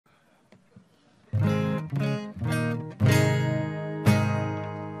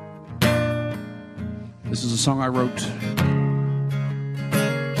This is a song I wrote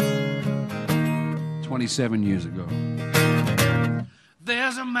 27 years ago.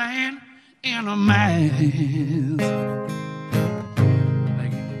 There's a man in a mask.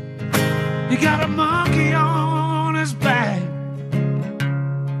 He got a monkey on his back.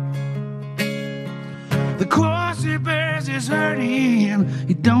 The cross he bears is hurting.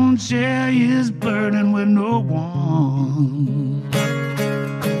 He don't share his burden with no one.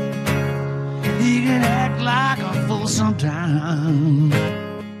 He can act like a fool sometimes.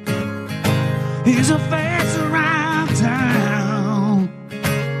 He's a face around town.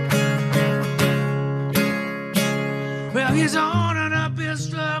 Well, he's on and up his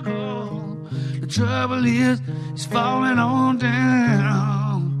struggle. The trouble is, he's falling on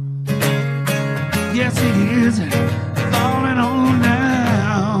down. Yes, he is falling on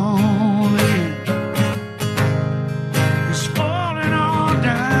down. He's falling on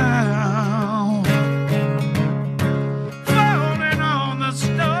down. Falling on the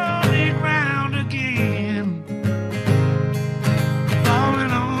stony ground again.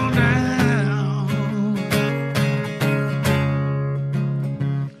 Falling on down.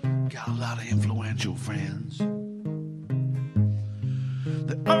 Got a lot of influential friends.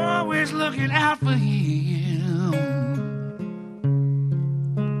 They're always looking out for him.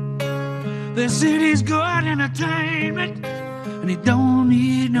 They said he's good entertainment, and he don't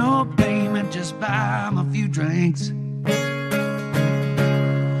need no payment, just buy him a few drinks.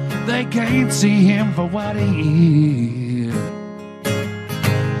 They can't see him for what he is.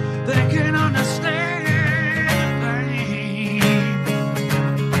 They can understand the pain.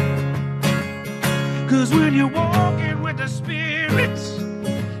 'Cause when you're walking with the spirits,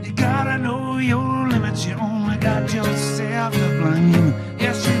 you gotta know your limits. You only got yourself to blame.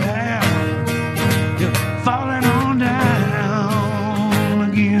 Yes, you have. You're falling on down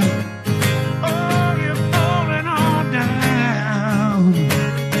again. Oh, you're falling on down.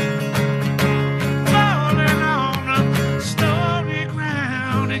 Falling on the stony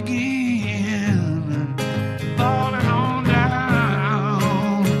ground again. Falling on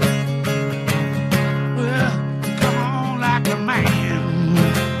down. Well, come on like a man.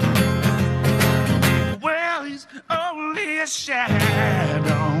 Well, he's only a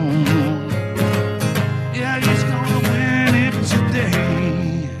shadow. Yeah, he's gonna win it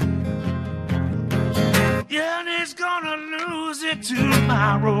today. Yeah, and he's gonna lose it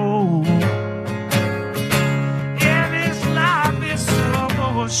tomorrow. Yeah, this life is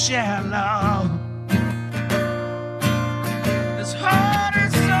so shallow. This heart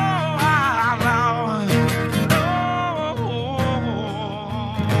is so hollow.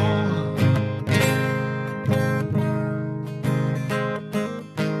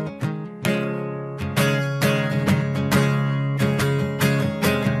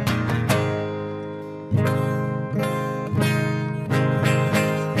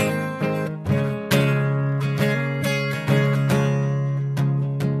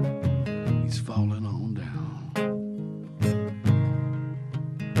 He's falling on down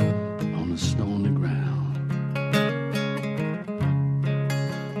on the stony ground.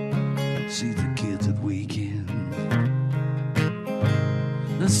 See the kids at weekends.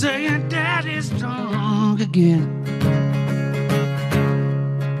 They're saying Daddy's drunk again.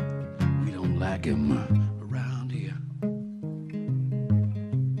 We don't like him around here.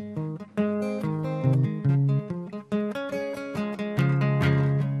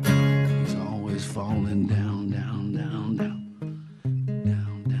 He's always falling down, down, down, down.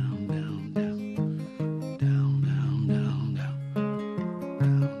 Down, down, down, down. Down, down, down, down.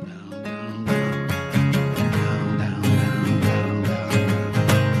 Down, down, down, down. Down, down, down, down, down.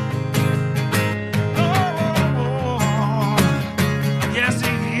 Oh, yes,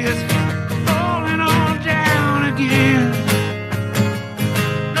 he is falling on down again.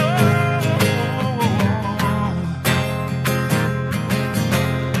 Oh,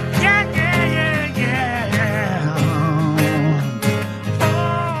 yeah, yeah, yeah, yeah.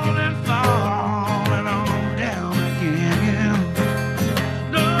 Falling, falling on down again.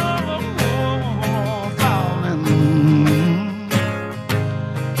 No, falling,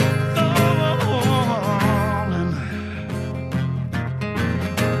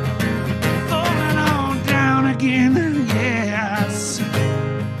 falling on down again. Yes,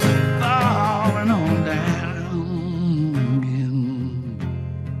 falling on down again.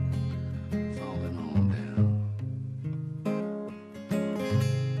 Falling on down.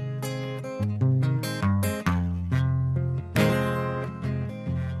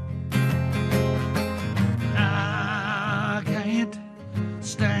 I can't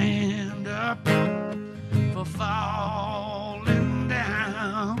stand up for falling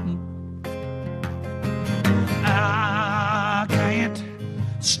down.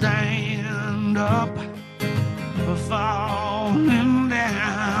 stand up for falling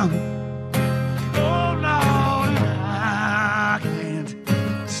down. Oh Lord, I can't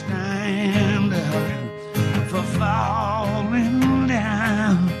stand up for falling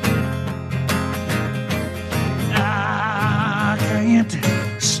down. I can't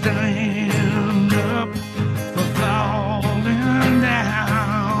stand up for falling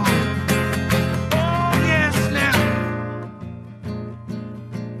down. Oh yes now.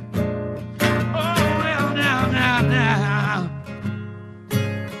 Oh well now.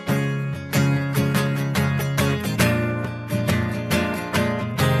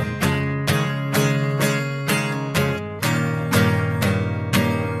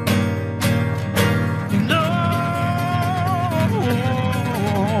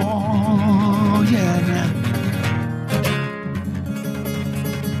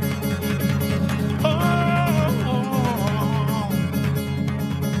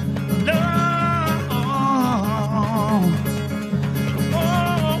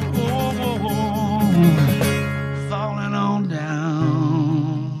 Falling on down.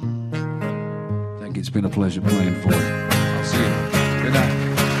 Thank you. It's been a pleasure playing for you. I'll see you. Good night.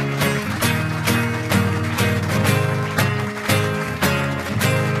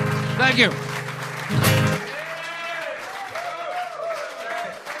 Thank you.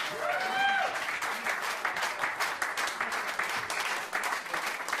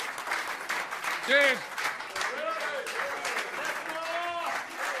 Cheers.